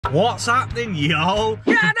What's happening, yo?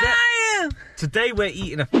 Today we're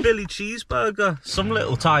eating a Philly cheeseburger. Some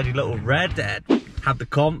little tiny little redhead had the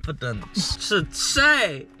confidence to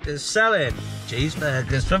say they're selling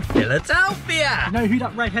cheeseburgers from Philadelphia. You know who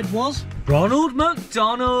that redhead was? Ronald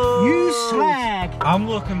McDonald. You slag. I'm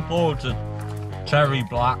looking forward to cherry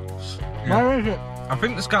blacks. Where is it? I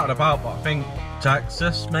think they're scattered about, but I think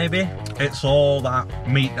Texas, maybe. It's all that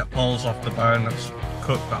meat that falls off the bone that's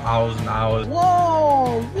cooked for hours and hours.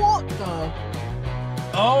 Whoa, what the?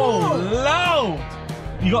 Oh, loud!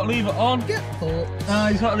 You got to leave it on. Get fucked. Nah,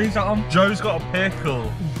 he's got to leave that on. Joe's got a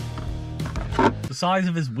pickle. The size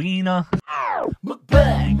of his wiener.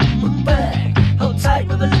 Mukbang, mukbang, hold tight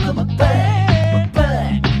with a little mukbang.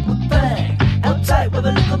 Mukbang, mukbang, hold tight with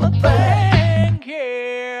a little mukbang.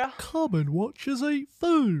 Yeah. Come and watch us eat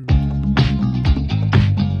food.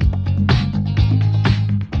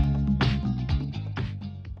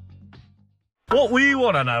 What we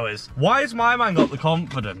want to know is, why has my man got the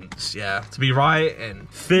confidence, to be writing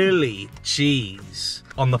Philly cheese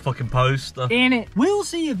on the fucking poster? In it. We'll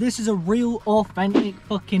see if this is a real, authentic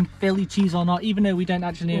fucking Philly cheese or not, even though we don't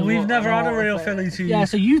actually know. We've never had a real Philly cheese. Yeah,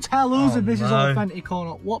 so you tell us if this is no. authentic or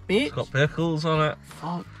not. What, bitch? It's got pickles on it.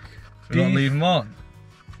 Fuck. We gotta leave them on.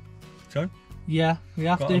 Joe? Yeah, we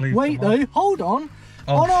have Gotta to. leave Wait them on. though, hold on.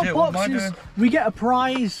 Oh, on shit, our what am I boxes, doing? we get a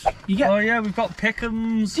prize. You get. Oh yeah, we've got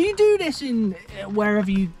pick'ems. Do you do this in wherever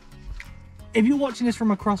you... If you're watching this from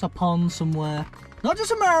across a pond somewhere, not just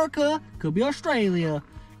America, could be Australia,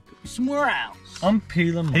 could be somewhere else. I'm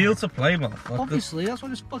peeling. Peel to play, motherfucker. Obviously, that's what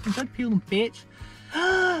I just fucking said, peel them, bitch.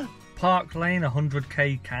 Park Lane,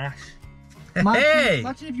 100k cash.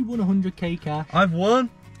 Imagine if you won 100k cash. I've won.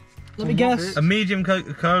 Let me guess. A medium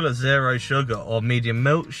Coca-Cola, 0 sugar, or medium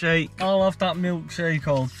milkshake. I'll have that milkshake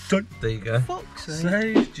all. There you go. Fuck's sake.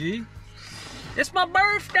 Save, G. It's my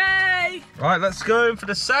birthday! Right, let's go in for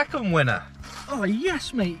the second winner. Oh,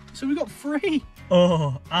 yes, mate. So we got 3.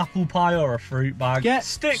 Oh, apple pie or a fruit bag.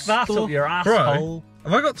 Stick that up your asshole.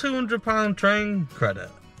 Have I got £200 train credit?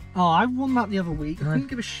 Oh, I won that the other week. I couldn't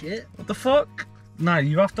give a shit. What the fuck? No,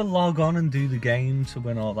 you have to log on and do the game to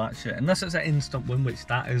win all that shit. Unless it's an instant win, which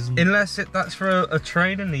that isn't. Unless that's for a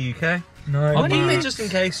train in the UK. No. I'll keep it just in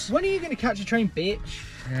case. When are you going to catch a train, bitch?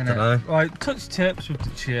 I don't know. Right, touch tips with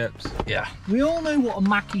the chips. Yeah. We all know what a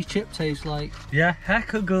Mackie chip tastes like. Yeah,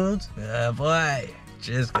 hecka good. Yeah, boy.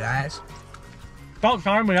 Cheers, guys. About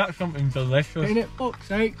time we had something delicious. Ain't it? Fuck's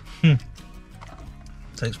sake.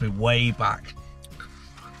 Takes me way back.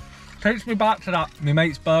 Takes me back to that my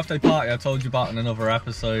mate's birthday party I told you about in another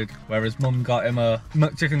episode, where his mum got him a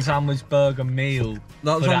McChicken sandwich burger meal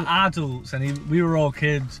for the adults, and we were all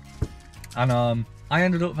kids, and I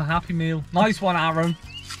ended up with a Happy Meal. Nice one, Aaron.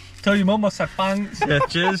 Tell your mum I said thanks. Yeah,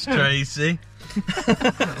 cheers, Tracy.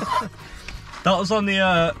 That was on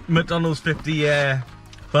the McDonald's 50-year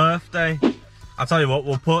birthday. I'll tell you what,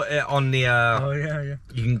 we'll put it on the... oh, yeah.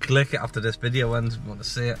 You can click it after this video ends if you want to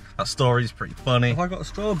see it. That story's pretty funny. Have I got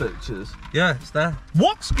straw bitches? Yeah, it's there.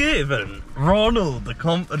 What's given Ronald the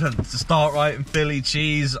confidence to start writing Philly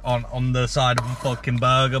cheese on the side of a fucking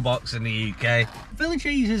burger box in the UK? Philly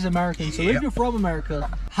cheese is American, so if you're from America,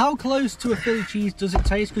 how close to a Philly cheese does it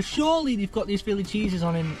taste? Because surely they've got these Philly cheeses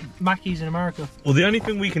on in Mackey's in America. Well, the only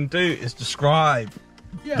thing we can do is describe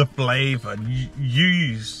the flavour.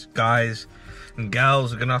 You guys and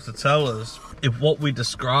girls are gonna have to tell us if what we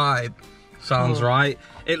describe sounds right.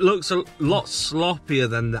 It looks a lot sloppier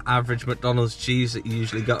than the average McDonald's cheese that you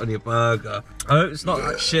usually get on your burger. I hope it's not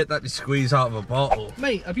that shit that you squeeze out of a bottle.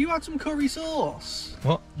 Mate, have you had some curry sauce?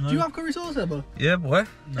 What? No. Do you have curry sauce ever? Yeah, boy.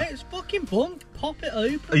 No. It's fucking bump. Pop it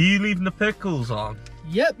open. Are you leaving the pickles on?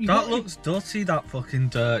 Yep. That looks dirty, that fucking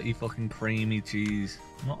dirty, fucking creamy cheese.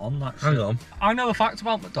 I'm not on that shit. Hang on. I know a fact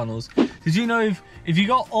about McDonald's. Did you know if you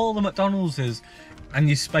got all the McDonald's and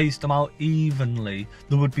you spaced them out evenly,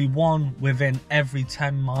 there would be one within every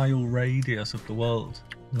 10-mile radius of the world?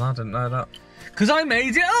 No, I didn't know that. Because I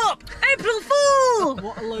made it up! April Fool!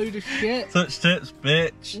 What a load of shit. Touch tips,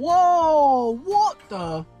 bitch. Whoa, what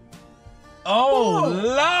the? Oh,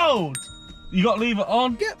 loud! You got to leave it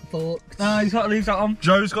on. Get fucked. Nah, he's got to leave that on.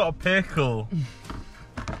 Joe's got a pickle.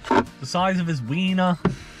 The size of his wiener.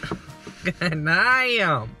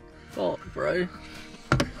 Damn. Fuck, bro.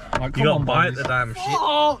 Right, you gotta bite the damn shit.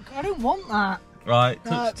 Fuck, I don't want that. Right,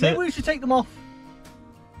 maybe we should take them off.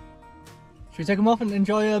 Should we take them off and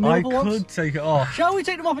enjoy a meal for once? I could take it off. Shall we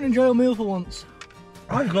take them off and enjoy a meal for once?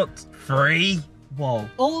 I've got 3. Whoa.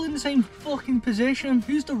 All in the same fucking position.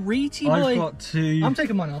 Who's the reety boy? I've got 2. I'm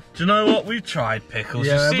taking mine off. Do you know what? We've tried pickles.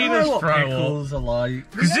 Yeah, You've seen we know us what throw up. pickles are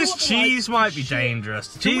like. Because We know this what they're cheese like. might be Shit.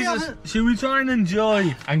 dangerous. Can we Jesus. have Should we try and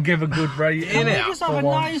enjoy and give a good rating? Can we Innit? just have For a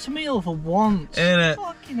once. nice meal for once? Innit?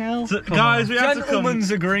 Fucking hell. So, Come guys, on. we have to come.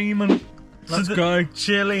 Gentleman's agreement. Let's the go.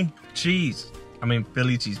 Chili cheese. I mean,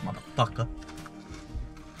 Philly cheese, motherfucker.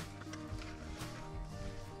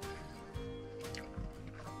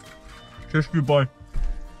 Tissue boy.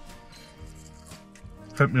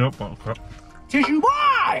 Hit me up, buttercup. Tissue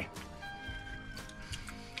boy!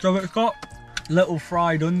 So it's got little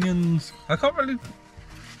fried onions. I can't really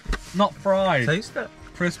Not fried. taste it.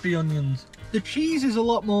 Crispy onions. The cheese is a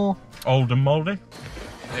lot more. Old and moldy.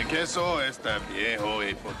 El queso está viejo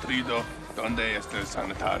y podrido. ¿Dónde está el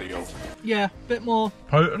sanitario? Yeah, bit more.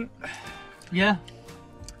 Potent. Yeah.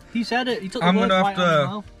 He said it. He took the I'm words gonna right have out of his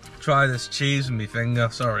to mouth. try this cheese with my finger,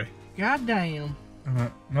 sorry. God damn.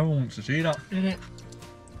 No one wants to see that. Innit?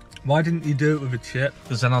 Why didn't you do it with a chip?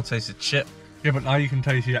 Because then I'll taste the chip. Yeah, but now you can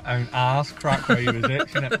taste your own ass crack where you was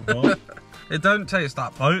itching it before. It don't taste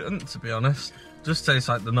that potent, to be honest. Just tastes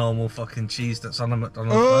like the normal fucking cheese that's on a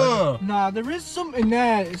McDonald's burger. Nah, there is something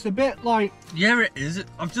there. It's a bit like. Yeah, it is.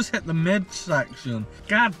 I've just hit the mid section.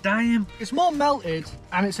 God damn. It's more melted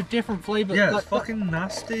and it's a different flavour. Yeah, like, it's fucking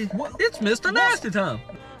nasty. What? It's Mr. Nasty Time.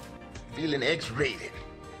 Feeling X-rated.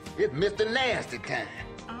 It's Mr. Nasty time.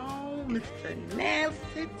 Oh, Mr.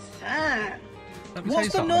 Nasty time. Let me What's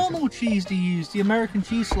taste the that normal cheese do you use? The American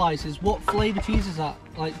cheese slices. What flavour cheese is that?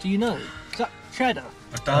 Like, do you know? Is that cheddar?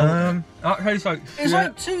 That tastes like There's shit.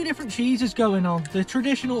 like 2 different cheeses going on. The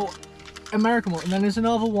traditional American one, and then there's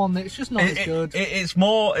another one that's just not as good. It's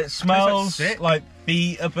more, it smells sick. like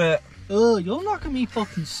beet a bit. Ugh, you're knocking me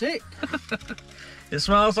fucking sick. It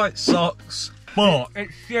smells like socks, but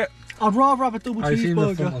It's shit. I'd rather have a double I assume the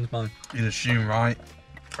front cheeseburger. one's mine. you'd assume right.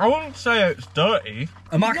 I wouldn't say it's dirty.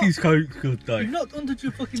 A Mackey's Coke's good though. You've not undid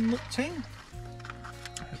your fucking nut ting.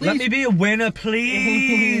 Let me be a winner,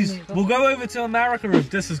 please. We'll go over to America if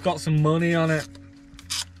this has got some money on it.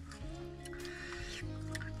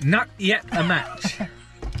 Not yet a match.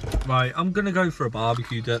 Right, I'm gonna go for a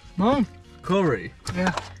barbecue dip. No. Curry.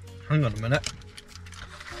 Yeah. Hang on a minute.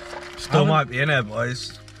 Still might be in there,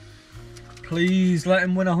 boys. Please let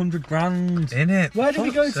him win 100 grand. In it. Where do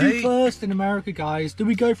we go fuck's to sake. first in America, guys? Do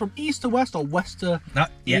we go from east to west or west to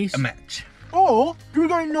Not yet East. a match. Or do we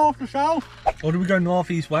go north to south? Or do we go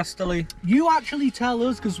northeast westerly? You actually tell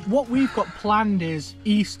us, because what we've got planned is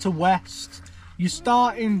east to west. You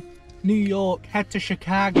start in New York, head to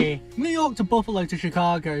Chicago. New York to Buffalo to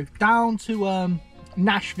Chicago. Down to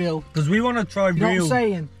Nashville. Because we want to try You know what I'm real.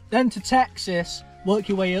 saying? Then to Texas, work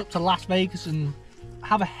your way up to Las Vegas and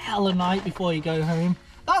have a hell of a night before you go home.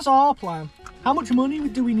 That's our plan. How much money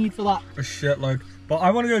do we need for that? A shitload. But I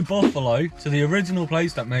want to go Buffalo to the original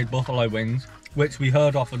place that made buffalo wings, which we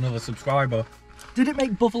heard off another subscriber. Did it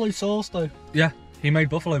make buffalo sauce though? Yeah, he made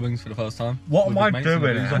buffalo wings for the first time. What with am I his mates in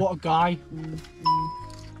doing Ibiza. here? What a guy.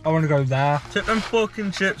 I want to go there. Tip them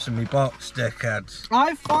fucking chips in me box, dickheads.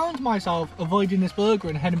 I found myself avoiding this burger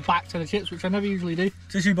and heading back to the chips, which I never usually do.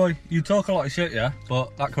 Tissue boy, you talk a lot of shit, yeah?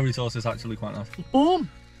 But that curry sauce is actually quite nice. Boom!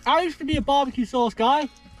 I used to be a barbecue sauce guy.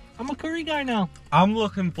 I'm a curry guy now. I'm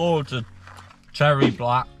looking forward to cherry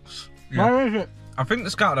blacks. Yeah. Where is it? I think they're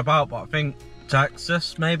scattered about, but I think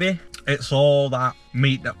Texas, maybe. It's all that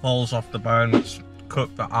meat that falls off the bone that's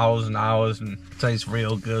cooked for hours and hours and tastes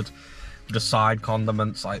real good. The side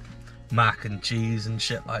condiments like mac and cheese and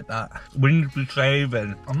shit like that. Wouldn't be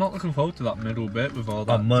saving. I'm not looking forward to that middle bit with all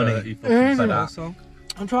that money. dirty fucking Mm. sauce that. on.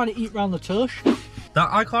 I'm trying to eat round the tush. That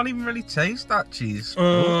I can't even really taste that cheese.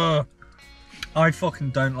 I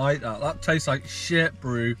fucking don't like that. That tastes like shit,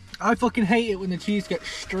 brew. I fucking hate it when the cheese gets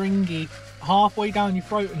stringy halfway down your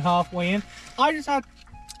throat and halfway in. I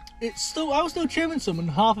was still chewing some and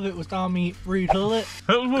half of it was down me rude hullet.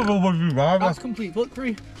 That's complete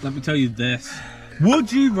butchery. Let me tell you this.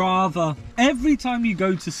 Would you rather every time you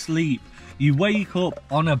go to sleep, you wake up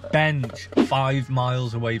on a bench 5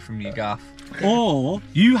 miles away from your gaff? Or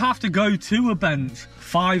you have to go to a bench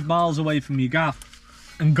 5 miles away from your gaff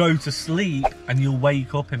and go to sleep and you'll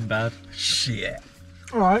wake up in bed? Shit.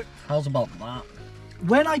 Alright, How's about that?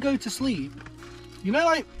 when I go to sleep, you know,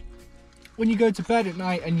 like when you go to bed at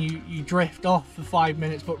night and you drift off for 5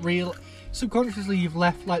 minutes, but subconsciously you've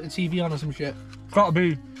left like the TV on or some shit. Gotta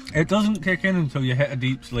be. It doesn't kick in until you hit a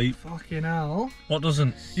deep sleep. Fucking hell. What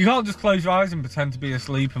doesn't? You can't just close your eyes and pretend to be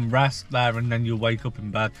asleep and rest there and then you'll wake up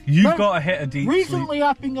in bed. You've No, got to hit a deep sleep. Recently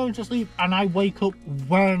I've been going to sleep and I wake up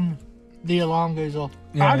when the alarm goes off.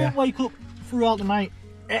 Yeah, I don't wake up throughout the night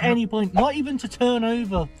at any point, not even to turn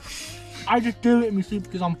over. I just do it in my sleep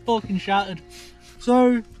because I'm fucking shattered.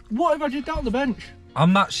 So, what if I did that on the bench?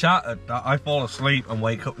 I'm that shattered that I fall asleep and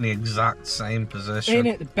wake up in the exact same position. In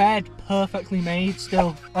it, the bed perfectly made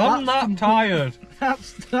still. I'm that tired.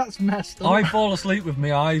 That's messed up. I fall asleep with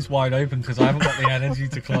my eyes wide open because I haven't got the energy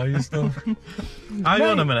to close them. Hang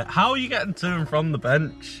on a minute. How are you getting to and from the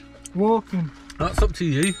bench? Walking. That's up to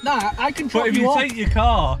you. Nah, I can drop But if you you off. take your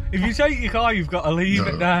car, you've got to leave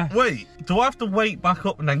it there. Wait, do I have to wait back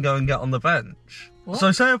up and then go and get on the bench? What?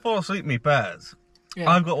 So say I fall asleep in my bed. Yeah.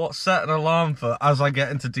 I've got what, set an alarm for as I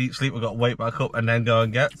get into deep sleep, I've got to wait back up and then go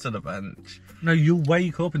and get to the bench. No, you'll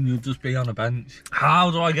wake up and you'll just be on a bench. How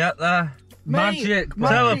do I get there? Magic, bro.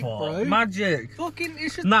 Teleport. bro. Magic. Fucking,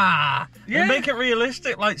 it's just... Nah, Yeah. make it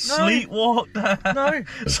realistic, like sleepwalk there. No.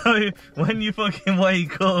 So when you fucking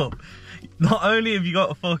wake up, not only have you got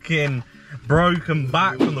a fucking broken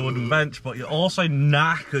back from the wooden bench, but you're also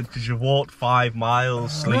knackered because you've walked 5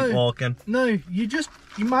 miles sleepwalking. No, you're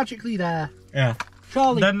magically there. Yeah.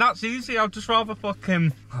 Charlie, Then that's easy. I'd just rather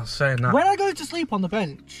fucking. I was saying that. when I go to sleep on the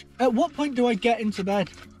bench, at what point do I get into bed?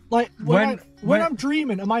 Like, when When- I'm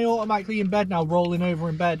dreaming, am I automatically in bed now, rolling over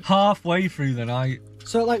in bed? Halfway through the night,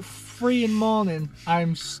 So, like, 3 in the morning,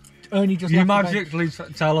 I'm only just you left the bench.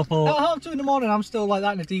 magically teleport. At 2:30 in the morning, I'm still like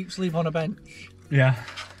that in a deep sleep on a bench. Yeah.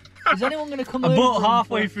 Is anyone going to come over? But and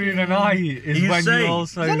halfway through the night is You when see? you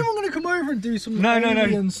also... Is anyone going to come over and do some No.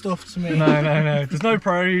 alien stuff to me? No. There's no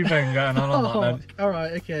probing going on that Oh, bench.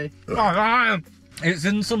 alright, okay. It's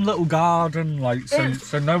in some little garden, like,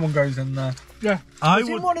 so no one goes in there. Yeah. I It's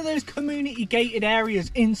in would. one of those community gated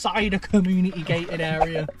areas inside a community gated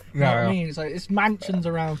area. You know what I Yeah. mean? It's like, it's mansions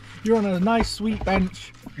around. You're on a nice sweet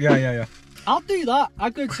bench. Yeah. I'll do that.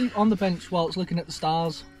 I'd go to sleep on the bench while it's looking at the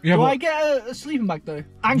stars. Yeah, do but- I get a sleeping bag though?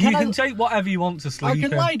 And You I, can take whatever you want to I sleep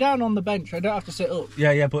can in. lie down on the bench. I don't have to sit up.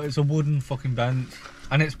 Yeah, but it's a wooden fucking bench.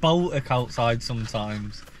 And it's Baltic outside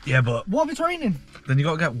sometimes. Yeah, but What if it's raining? then you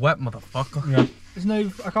gotta get wet, motherfucker. Yeah. There's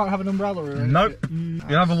no. I can't have an umbrella or anything. Nope.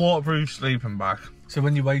 You have a waterproof sleeping bag. So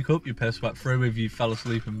when you wake up, you piss wet through if you fell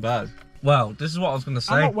asleep in bed. Well, this is what I was gonna I'm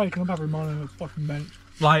say. not waking up every morning on a fucking bench.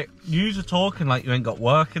 Like, yous are talking like you ain't got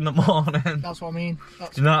work in the morning. That's what I mean.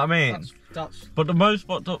 That's, Do you know what I mean? that's But the most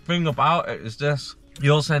fucked up thing about it is this.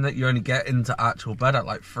 You're saying that you only get into actual bed at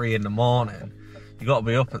like 3 in the morning. You gotta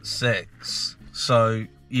be up at 6. So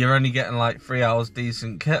you're only getting like 3 hours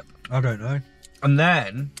decent kip. I don't know. And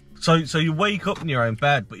then, so you wake up in your own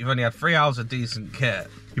bed, but you've only had 3 hours of decent kit.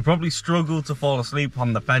 You probably struggle to fall asleep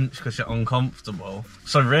on the bench because you're uncomfortable.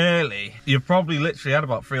 So really, you've probably literally had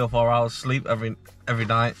about 3 or 4 hours sleep every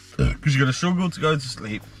night because you're gonna struggle to go to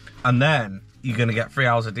sleep, and then you're gonna get 3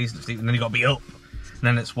 hours of decent sleep, and then you gotta be up, and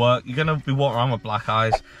then it's work. You're gonna be walking around with black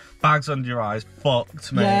eyes, bags under your eyes,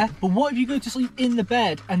 fucked, mate. yeah. But what if you go to sleep in the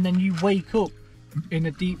bed and then you wake up in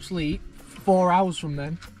a deep sleep 4 hours from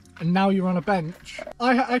then, and now you're on a bench?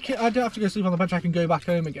 I don't have to go sleep on the bench. I can go back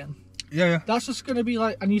home again. Yeah. That's just going to be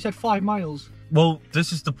like, and you said 5 miles. Well,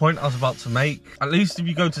 this is the point I was about to make. At least if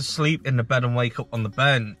you go to sleep in the bed and wake up on the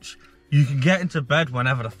bench, you can get into bed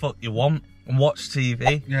whenever the fuck you want and watch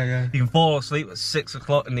TV. Yeah. You can fall asleep at 6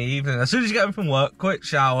 o'clock in the evening. As soon as you get home from work, quick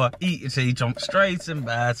shower, eat your tea, jump straight in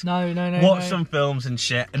bed, No. watch some films and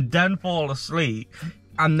shit, and then fall asleep.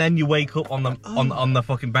 And then you wake up on the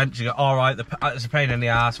fucking bench and go, all right, it's a pain in the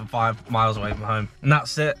ass from 5 miles away from home. And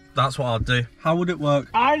that's it. That's what I'll do. How would it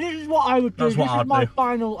work? This is what I would do. That's what This is I'd my do.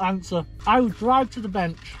 final answer. I would drive to the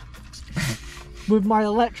bench with my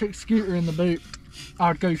electric scooter in the boot.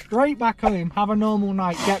 I'd go straight back home, have a normal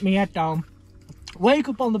night, get me head down, wake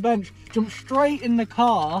up on the bench, jump straight in the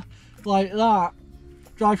car like that,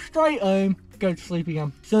 drive straight home, go to sleep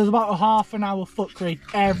again. So there's about a half an hour fuckery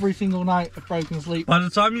every single night of broken sleep. By the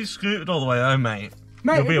time you scooted all the way home, mate,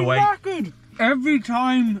 Mate, you'll be it'd awake. knackered. Every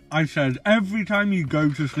time you go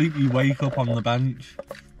to sleep, you wake up on the bench.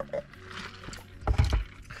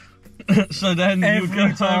 So then you'd go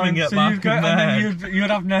home and get back in bed. And then you'd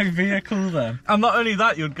have no vehicle then. And not only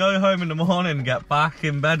that, you'd go home in the morning and get back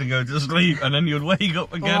in bed and go to sleep, and then you'd wake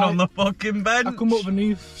up again Alright. on the fucking bench. I've come up with a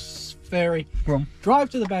new theory. Go on. Drive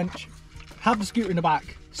to the bench, have the scooter in the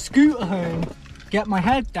back, scooter home, get my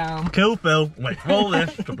head down. Kill Phil, wait for all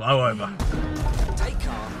this to blow over. Take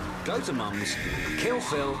car, go to Mum's, kill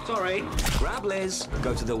Phil, grab Liz,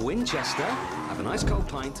 go to the Winchester, have a nice cold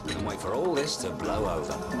pint, and wait for all this to blow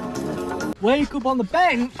over. Wake up on the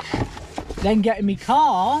bench, then get in my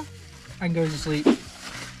car and go to sleep.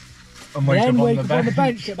 And wake Then up wake on up the on the bench.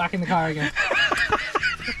 bench, get back in the car again.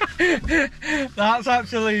 That's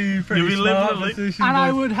actually pretty You'll be smart living a decision. And I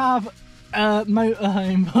dude. would have a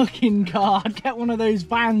motorhome fucking car. I'd get one of those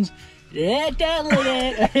vans Yeah,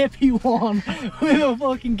 definitely a hippie one with a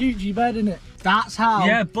fucking Gucci bed in it. That's how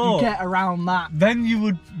but you get around that. then you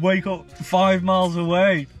would wake up 5 miles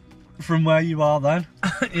away from where you are then.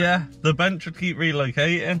 Yeah, the bench would keep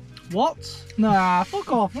relocating. What? Nah,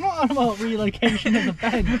 fuck off. We're not on about relocation of the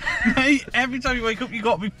bench. Mate, every time you wake up, you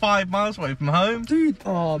got to be 5 miles away from home. Dude,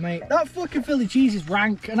 oh mate, that fucking Philly cheese is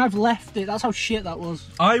rank and I've left it. That's how shit that was.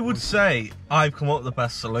 I would say I've come up with the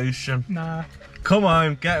best solution. Nah. Come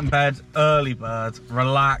home, get in bed, early bird,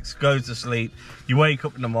 relax, go to sleep. You wake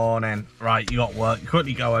up in the morning, right, you got work, you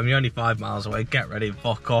quickly go home, you're only 5 miles away, get ready and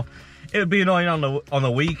fuck off. It would be annoying on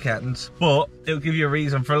the weekends, but it would give you a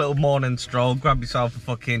reason for a little morning stroll, grab yourself a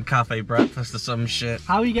fucking cafe breakfast or some shit.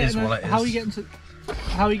 How are you getting How are you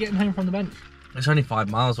getting home from the bench? It's only 5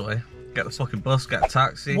 miles away. Get the fucking bus, get a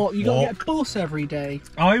taxi. What, you gotta get a bus every day?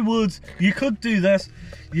 You could do this.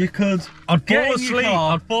 You could. I'd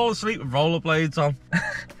fall asleep with rollerblades on.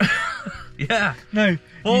 Yeah. No.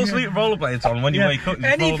 Fall asleep with rollerblades on when you wake up.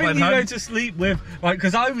 Anything you home. go to sleep with, like,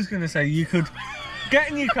 because I was going to say you could get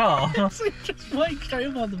in your car. So you just wake straight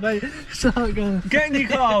up on the bed, start going. Get in your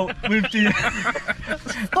car with the.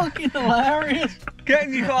 Fucking hilarious. Get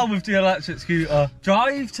in your car with the electric scooter.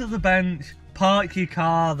 Drive to the bench. Park your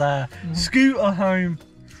car there. Scooter home.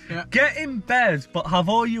 Yeah. Get in bed, but have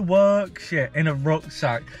all your work shit in a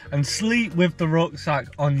rucksack and sleep with the rucksack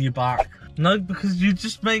on your back. No, because you're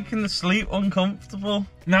just making the sleep uncomfortable.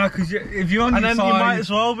 No, because if you're on and your then side, you might as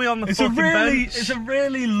well be on the fucking bench. It's a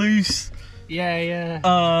really loose Yeah.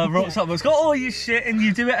 rucksack, but it's got all your shit and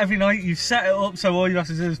you do it every night. You set it up so all you have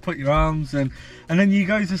to do is put your arms in, and then you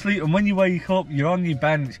go to sleep, and when you wake up you're on your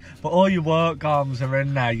bench, but all your work arms are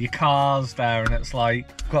in there, your car's there, and it's like,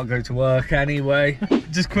 got to go to work anyway.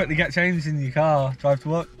 Just quickly get changed in your car, drive to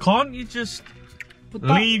work. Can't you just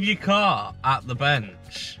leave your car at the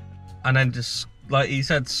bench and then just, like he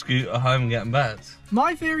said, scooter home and get in bed?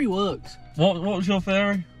 My theory works. What was your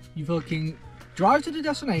theory? You fucking drive to the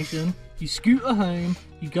destination, you scooter home,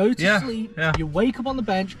 you go to sleep, you wake up on the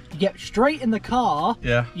bench, you get straight in the car,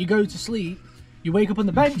 you go to sleep, you wake up on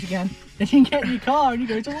the bench again, then you get in your car and you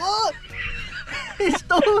go to work. It's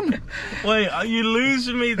done. Wait, are you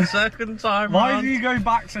losing me the second time Why round? do you go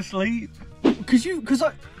back to sleep? Because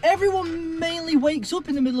everyone mainly wakes up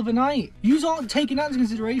in the middle of the night. You aren't taking that into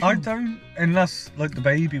consideration. I don't, unless like the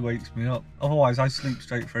baby wakes me up. Otherwise, I sleep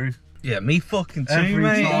straight through. Yeah, me fucking too, Every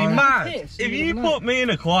mate. time. Are you mad? Piss, If you you never know. put me in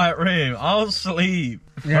a quiet room, I'll sleep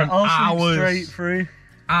for I'll sleep hours. straight through.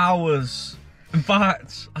 Hours. In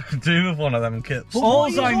fact, I could do with one of them kits. But All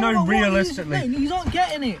what I you- know what realistically- you aren't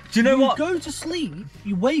getting it. Do you know what? You go to sleep,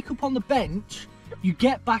 you wake up on the bench, you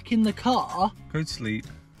get back in the car. Go to sleep.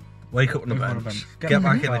 Wake up on the Move on bench. the bench. Get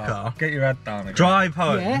back in the car. Get your head down again. Drive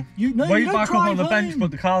home. Yeah, you Wait don't back up drive on the bench, home.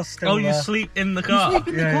 but the car's still Oh, there. you sleep in the You car. sleep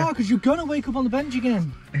in the Yeah, car yeah. because you're gonna wake up on the bench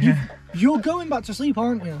again. You're going back to sleep,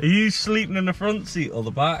 aren't you? Are you sleeping in the front seat or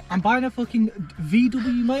the back? I'm buying a fucking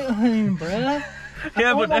VW motorhome, bruh.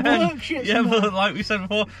 Yeah, all but my then, work shit's yeah, in but there. like we said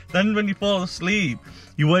before, then when you fall asleep,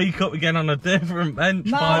 you wake up again on a different bench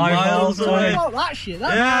Nah, 5 I'm miles not away. about that shit.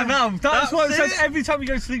 That's Yeah, No, that's what it That's says. it. Every time you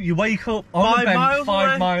go to sleep, you wake up on 5 the bench miles 5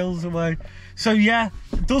 away. miles away. So yeah,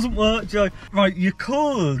 it doesn't work, Joe. Right, you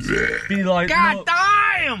could be like, God look,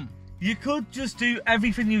 damn! you could just do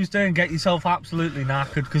everything you was doing, get yourself absolutely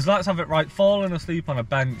knackered. Because let's have it right, falling asleep on a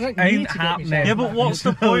bench Don't need ain't to get happening. yourself Yeah, but what's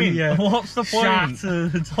the point? Yeah. What's the point?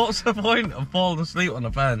 Shattered. What's the point of falling asleep on a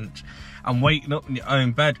bench and waking up in your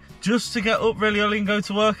own bed just to get up really early and go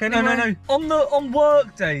to work anyway? No. On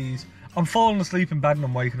work days, I'm falling asleep in bed and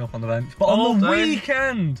I'm waking up on the bench. But All on the day.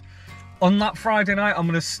 weekend, on that Friday night, I'm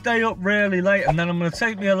going to stay up really late and then I'm going to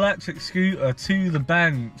take my electric scooter to the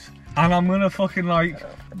bench and I'm going to fucking like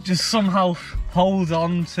just somehow hold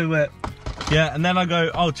on to it. Yeah, and then I go,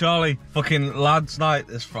 oh, Charlie, fucking lads' night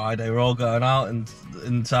this Friday. We're all going out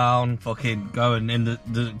in town, fucking going in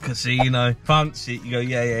the casino. Fancy it? You go,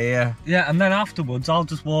 yeah. Yeah, and then afterwards, I'll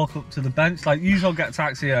just walk up to the bench. Like, usually I'll get a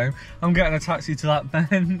taxi home. I'm getting a taxi to that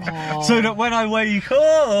bench. Oh. So that when I wake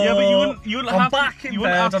up, Yeah, but you wouldn't I'm have back to, in you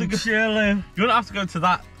wouldn't bed, have to I'm go, chilling. you wouldn't have to go to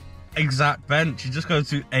that exact bench. You just go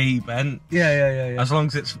to a bench. Yeah. As long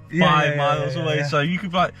as it's 5 Yeah, miles yeah, away. yeah. So you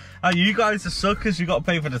could be like, oh, you guys are suckers, you got to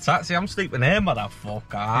pay for the taxi. I'm sleeping here, motherfucker.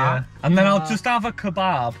 Yeah. And then I'll just have a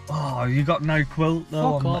kebab. Oh, you got no quilt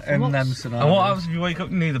though Fuck off, in and them what's- scenarios. And what happens if you wake up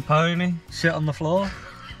and need a pony? Shit on the floor.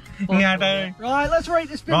 Yeah, no. Right, let's rate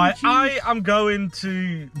this film. Right, I am going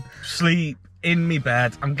to sleep in me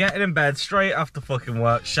bed. I'm getting in bed straight after fucking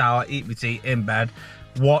work, shower, eat my tea, in bed,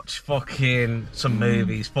 watch fucking some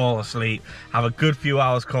movies, fall asleep, have a good few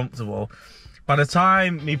hours comfortable. By the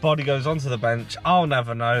time my body goes onto the bench, I'll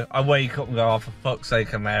never know. I wake up and go, oh, for fuck's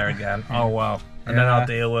sake, I'm here again. Oh, well. And then I'll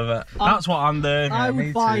deal with it. That's what I'm doing. I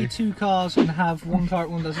would buy 2 cars and have one car at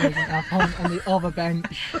one destination and have one on the other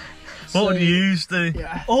bench. What would you use to?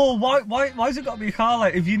 Yeah. Oh, why's it got to be a car?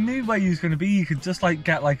 Like, if you knew where you was going to be, you could just, like,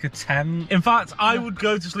 get, like, a tent. In fact, I would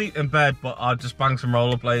go to sleep in bed, but I'd just bang some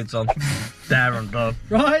rollerblades on. There and done.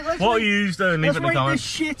 Right, let's What are you doing? Leave it in the rate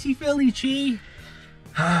comments. this shitty Philly cheese.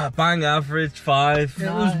 Bang average 5.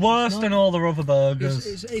 It was worse than all the other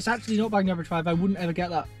burgers. It's actually not bang average 5. I wouldn't ever get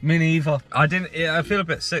that. Me neither. I didn't. I feel a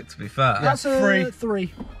bit sick, to be fair. That's a 3.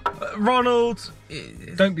 3. Ronald,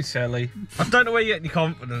 Don't be silly. I don't know where you get your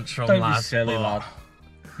confidence from, Don't lad. be silly, but- lad.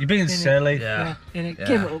 You're being silly. Yeah. Innit? Yeah.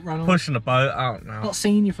 Give it up, Ronald. Pushing the boat out now. Not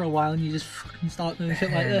seen you for a while and you just fucking start doing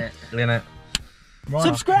shit like this. Innit? Right.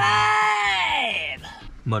 Subscribe!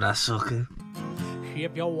 Mother sucker.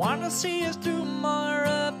 If you wanna see us do more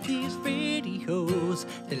of these videos,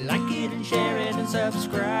 then like it and share it and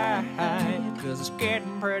subscribe, cause it's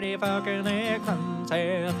getting pretty fucking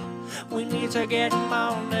expensive. We need to get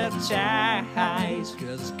monetized,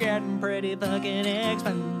 cause it's getting pretty fucking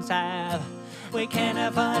expensive. We can't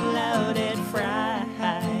afford loaded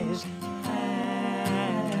fries.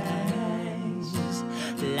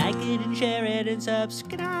 Like it and share it and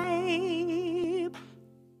subscribe.